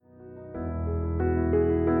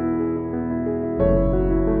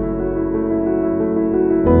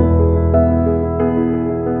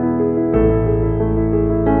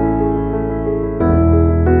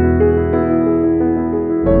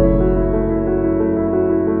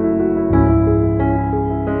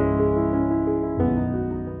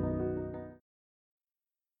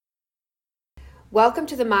Welcome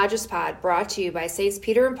to the Modus Pod, brought to you by Saints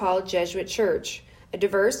Peter and Paul Jesuit Church, a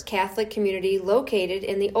diverse Catholic community located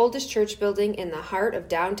in the oldest church building in the heart of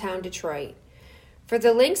downtown Detroit. For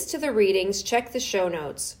the links to the readings, check the show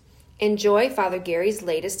notes. Enjoy Father Gary's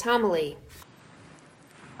latest homily.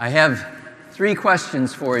 I have 3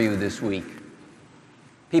 questions for you this week.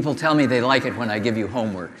 People tell me they like it when I give you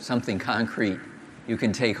homework, something concrete you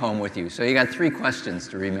can take home with you. So you got 3 questions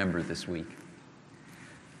to remember this week.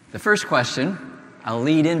 The first question, I'll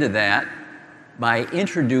lead into that by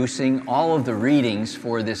introducing all of the readings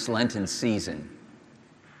for this Lenten season.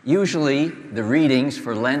 Usually, the readings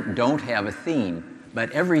for Lent don't have a theme,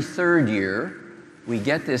 but every third year, we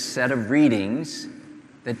get this set of readings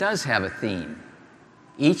that does have a theme.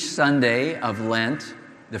 Each Sunday of Lent,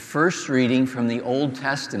 the first reading from the Old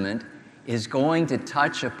Testament is going to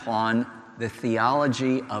touch upon the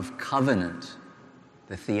theology of covenant.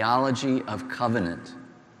 The theology of covenant.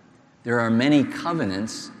 There are many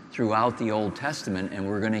covenants throughout the Old Testament, and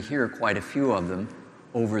we're going to hear quite a few of them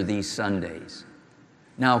over these Sundays.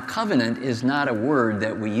 Now, covenant is not a word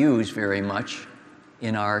that we use very much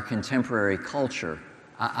in our contemporary culture.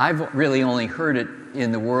 I've really only heard it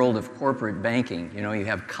in the world of corporate banking. You know, you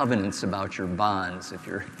have covenants about your bonds if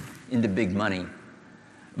you're into big money.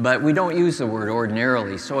 But we don't use the word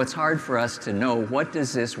ordinarily, so it's hard for us to know what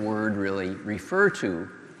does this word really refer to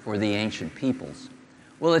for the ancient peoples.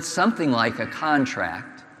 Well, it's something like a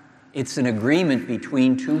contract. It's an agreement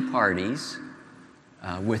between 2 parties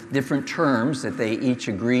with different terms that they each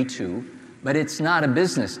agree to, but it's not a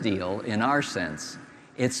business deal in our sense.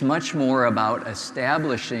 It's much more about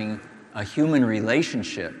establishing a human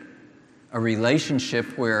relationship, a relationship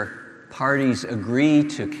where parties agree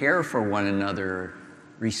to care for one another,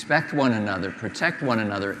 respect one another, protect one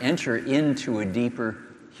another, enter into a deeper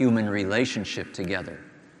human relationship together.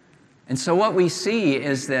 And so what we see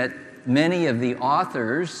is that many of the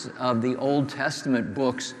authors of the Old Testament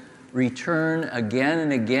books return again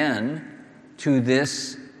and again to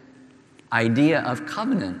this idea of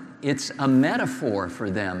covenant. It's a metaphor for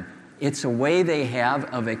them. It's a way they have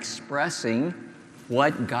of expressing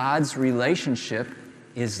what God's relationship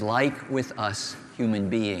is like with us human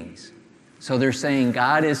beings. So they're saying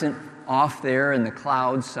God isn't off there in the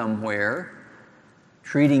clouds somewhere,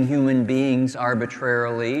 treating human beings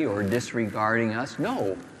arbitrarily or disregarding us.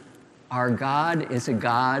 No, our God is a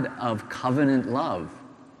God of covenant love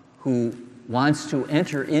who wants to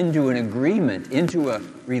enter into an agreement, into a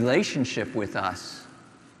relationship with us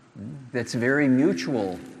that's very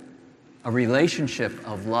mutual, a relationship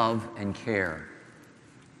of love and care.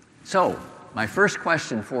 So, my first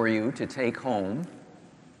question for you to take home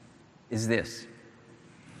is this.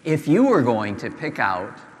 If you were going to pick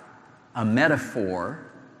out a metaphor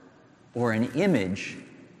or an image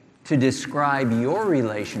to describe your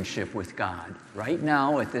relationship with God right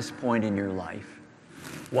now at this point in your life,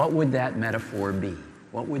 what would that metaphor be?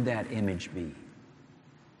 What would that image be?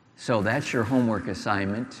 So that's your homework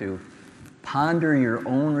assignment, to ponder your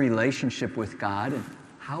own relationship with God, and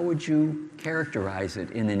how would you characterize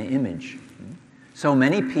it in an image? So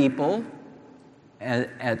many people,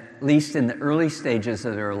 at least in the early stages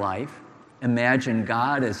of their life, imagine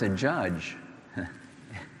God as a judge,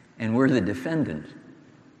 and we're the defendant. Do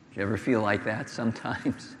you ever feel like that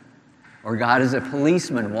sometimes? Or God as a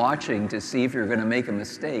policeman watching to see if you're going to make a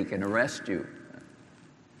mistake and arrest you.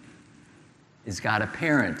 Is God a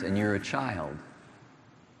parent and you're a child?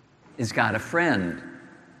 Is God a friend?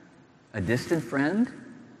 A distant friend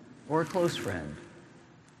or a close friend?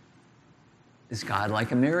 Is God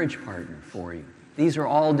like a marriage partner for you? These are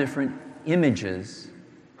all different images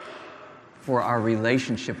for our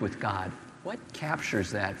relationship with God. What captures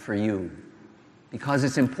that for you? Because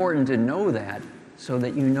it's important to know that so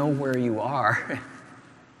that you know where you are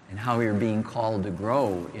and how you're being called to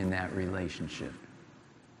grow in that relationship.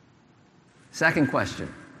 Second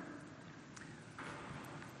question.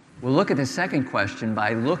 We'll look at the second question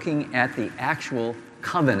by looking at the actual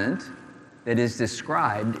covenant that is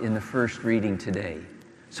described in the first reading today.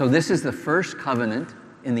 So this is the first covenant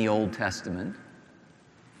in the Old Testament.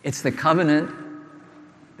 It's the covenant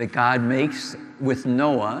that God makes with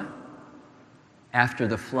Noah after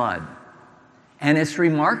the flood. And it's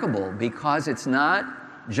remarkable because it's not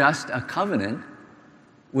just a covenant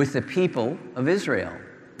with the people of Israel,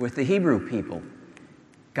 with the Hebrew people.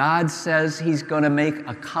 God says he's going to make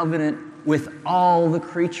a covenant with all the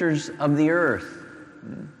creatures of the earth,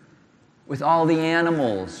 with all the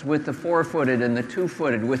animals, with the 4-footed and the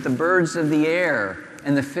 2-footed, with the birds of the air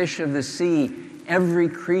and the fish of the sea. Every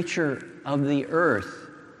creature of the earth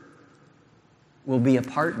will be a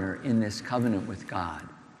partner in this covenant with God.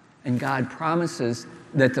 And God promises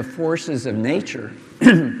that the forces of nature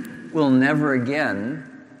will never again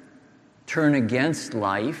turn against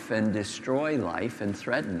life and destroy life and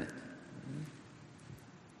threaten it.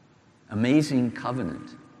 Amazing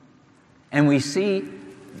covenant. And we see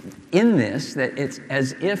in this that it's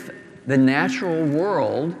as if the natural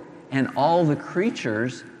world and all the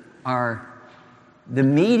creatures are the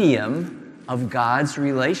medium of God's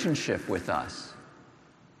relationship with us.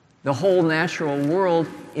 The whole natural world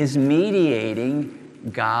is mediating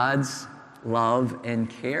God's love and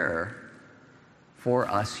care for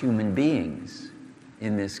us human beings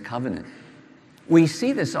in this covenant. We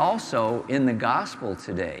see this also in the gospel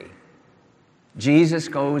today. Jesus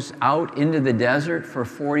goes out into the desert for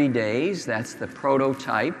 40 days. That's the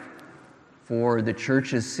prototype for the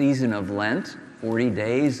church's season of Lent, 40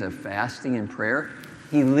 days of fasting and prayer.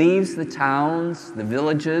 He leaves the towns, the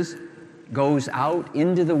villages, goes out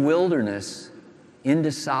into the wilderness,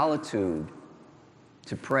 into solitude,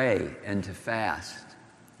 to pray and to fast.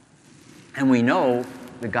 And we know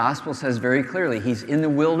the gospel says very clearly, he's in the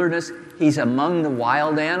wilderness, he's among the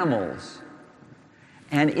wild animals.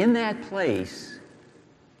 And in that place,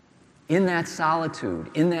 in that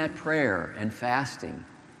solitude, in that prayer and fasting,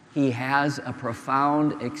 he has a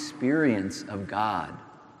profound experience of God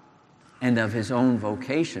and of his own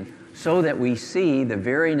vocation, so that we see the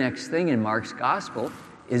very next thing in Mark's gospel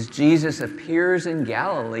is Jesus appears in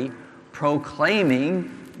Galilee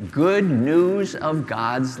proclaiming good news of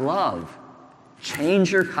God's love.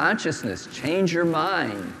 Change your consciousness, change your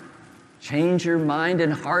mind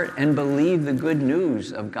and heart, and believe the good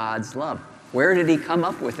news of God's love. Where did he come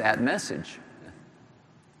up with that message?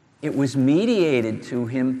 It was mediated to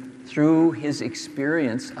him through his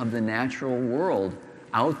experience of the natural world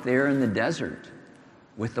out there in the desert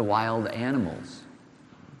with the wild animals.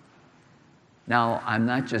 Now, I'm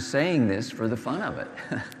not just saying this for the fun of it.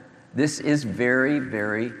 This is very,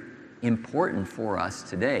 very important for us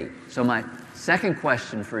today. So my second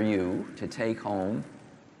question for you to take home: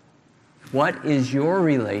 what is your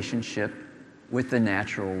relationship with the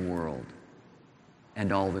natural world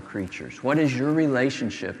and all the creatures? What is your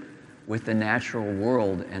relationship with the natural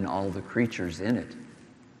world and all the creatures in it?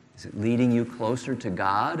 Is it leading you closer to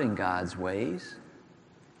God and God's ways?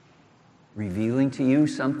 Revealing to you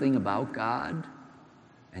something about God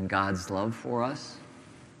and God's love for us?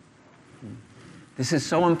 This is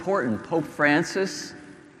so important. Pope Francis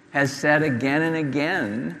has said again and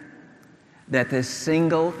again that the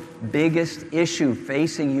single biggest issue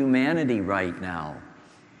facing humanity right now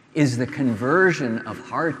is the conversion of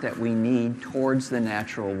heart that we need towards the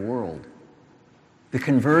natural world. The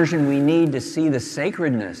conversion we need to see the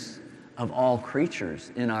sacredness of all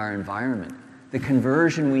creatures in our environment. The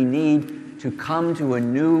conversion we need to come to a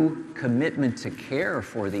new commitment to care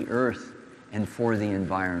for the earth and for the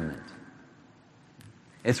environment.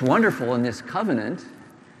 It's wonderful in this covenant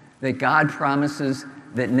that God promises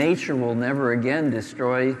that nature will never again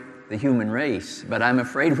destroy the human race. But I'm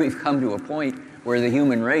afraid we've come to a point where the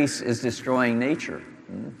human race is destroying nature.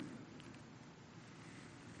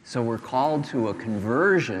 So we're called to a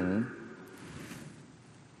conversion,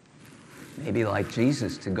 maybe like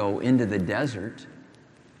Jesus, to go into the desert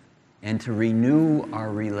and to renew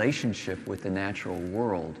our relationship with the natural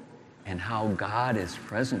world and how God is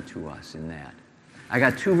present to us in that. I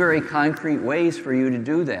got two very concrete ways for you to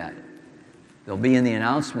do that. They'll be in the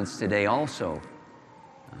announcements today also.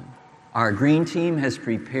 Our green team has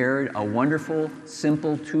prepared a wonderful,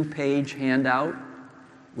 simple 2-page handout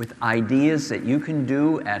with ideas that you can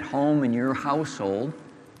do at home in your household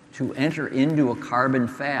to enter into a carbon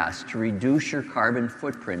fast, to reduce your carbon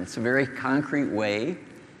footprint. It's a very concrete way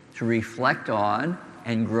to reflect on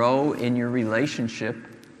and grow in your relationship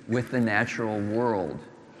with the natural world.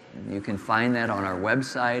 You can find that on our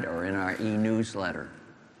website or in our e-newsletter.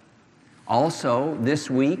 Also, this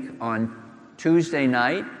week on Tuesday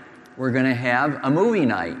night, we're going to have a movie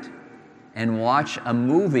night and watch a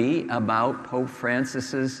movie about Pope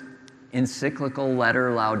Francis's encyclical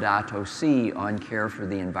letter Laudato Si on care for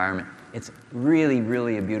the environment. It's really,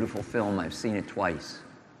 really a beautiful film. I've seen it twice.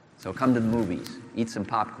 So come to the movies, eat some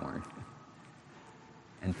popcorn,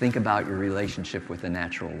 and think about your relationship with the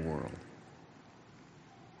natural world.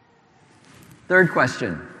 Third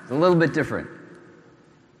question, it's a little bit different.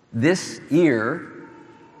 This year,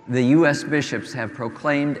 the U.S. bishops have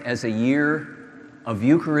proclaimed as a year of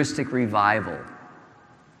Eucharistic revival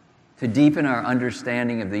to deepen our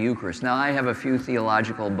understanding of the Eucharist. Now, I have a few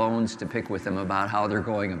theological bones to pick with them about how they're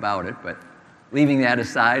going about it, but leaving that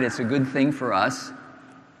aside, it's a good thing for us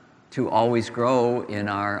to always grow in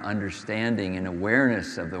our understanding and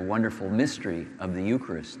awareness of the wonderful mystery of the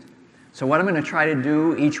Eucharist. So what I'm going to try to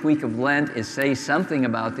do each week of Lent is say something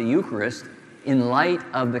about the Eucharist in light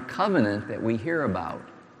of the covenant that we hear about.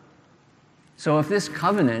 So if this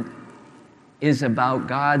covenant is about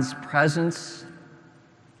God's presence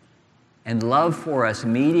and love for us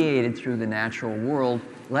mediated through the natural world,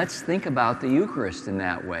 let's think about the Eucharist in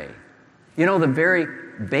that way. You know, the very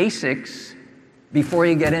basics, before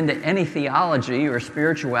you get into any theology or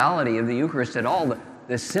spirituality of the Eucharist at all,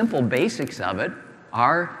 the simple basics of it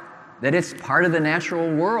are that it's part of the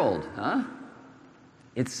natural world.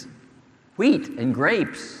 It's wheat and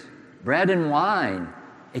grapes, bread and wine.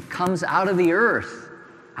 It comes out of the earth,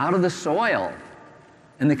 out of the soil,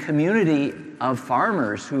 and the community of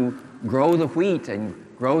farmers who grow the wheat and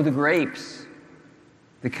grow the grapes,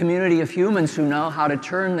 the community of humans who know how to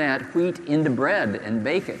turn that wheat into bread and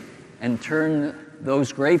bake it, and turn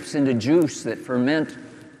those grapes into juice that ferment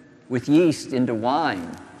with yeast into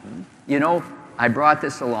wine. You know, I brought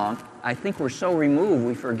this along. I think we're so removed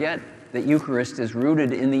we forget that Eucharist is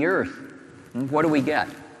rooted in the earth. What do we get?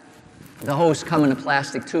 The hosts come in a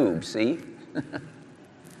plastic tube, see?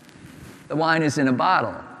 The wine is in a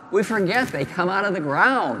bottle. We forget they come out of the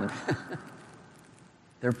ground.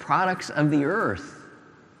 They're products of the earth.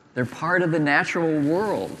 They're part of the natural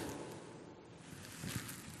world.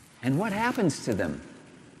 And what happens to them?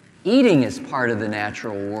 Eating is part of the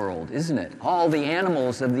natural world, isn't it? All the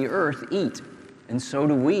animals of the earth eat, and so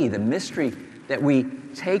do we. The mystery that we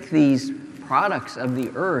take these products of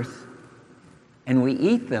the earth and we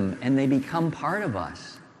eat them and they become part of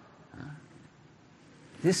us.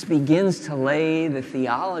 This begins to lay the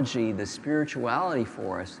theology, the spirituality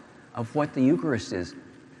for us of what the Eucharist is.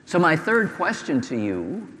 So my third question to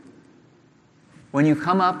you, when you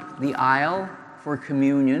come up the aisle for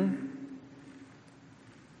communion,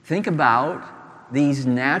 think about this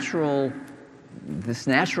natural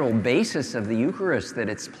basis of the Eucharist, that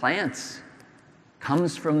its plants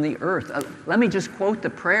comes from the earth. Let me just quote the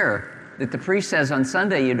prayer that the priest says on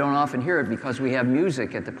Sunday. You don't often hear it because we have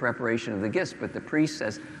music at the preparation of the gifts, but the priest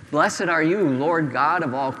says, "Blessed are you, Lord God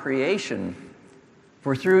of all creation,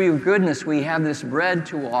 for through your goodness we have this bread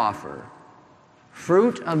to offer,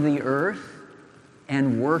 fruit of the earth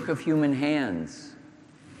and work of human hands."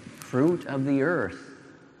 Fruit of the earth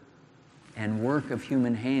and work of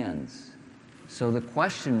human hands. So the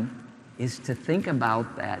question is to think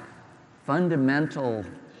about that fundamental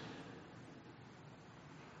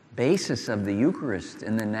basis of the Eucharist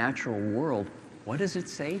in the natural world. What does it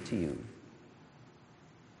say to you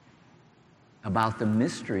about the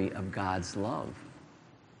mystery of God's love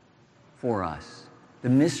for us, the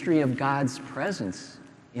mystery of God's presence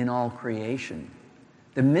in all creation,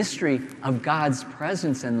 the mystery of God's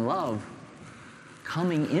presence and love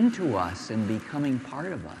coming into us and becoming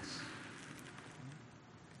part of us?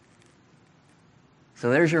 So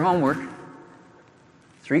there's your homework.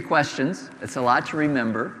 3 questions. It's a lot to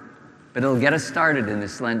remember, but it'll get us started in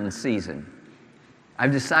this Lenten season.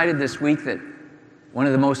 I've decided this week that one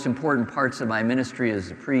of the most important parts of my ministry as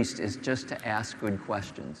a priest is just to ask good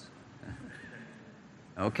questions.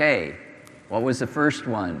 Okay, what was the first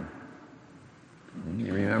one?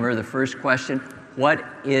 You remember the first question? What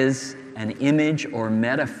is an image or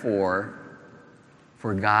metaphor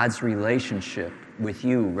for God's relationship with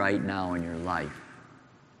you right now in your life?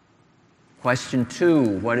 Question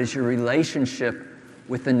 2, what is your relationship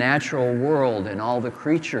with the natural world and all the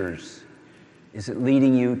creatures? Is it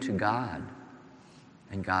leading you to God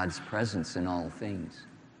and God's presence in all things?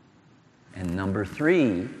 And number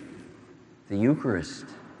 3, the Eucharist.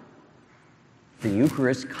 The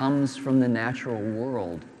Eucharist comes from the natural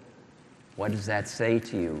world. What does that say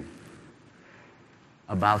to you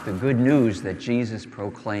about the good news that Jesus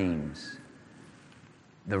proclaims?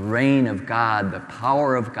 The reign of God, the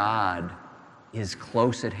power of God is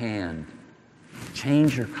close at hand.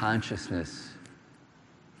 Change your consciousness.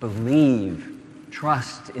 Believe,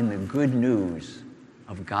 trust in the good news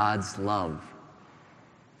of God's love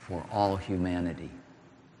for all humanity.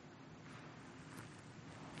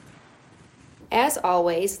 As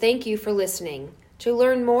always, thank you for listening. To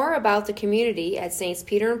learn more about the community at St.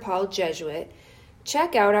 Peter and Paul Jesuit,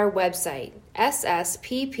 check out our website,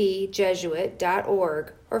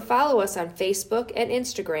 sspjesuit.org, or follow us on Facebook and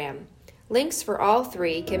Instagram. Links for all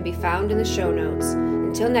 3 can be found in the show notes.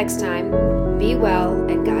 Until next time, be well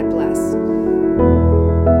and God bless.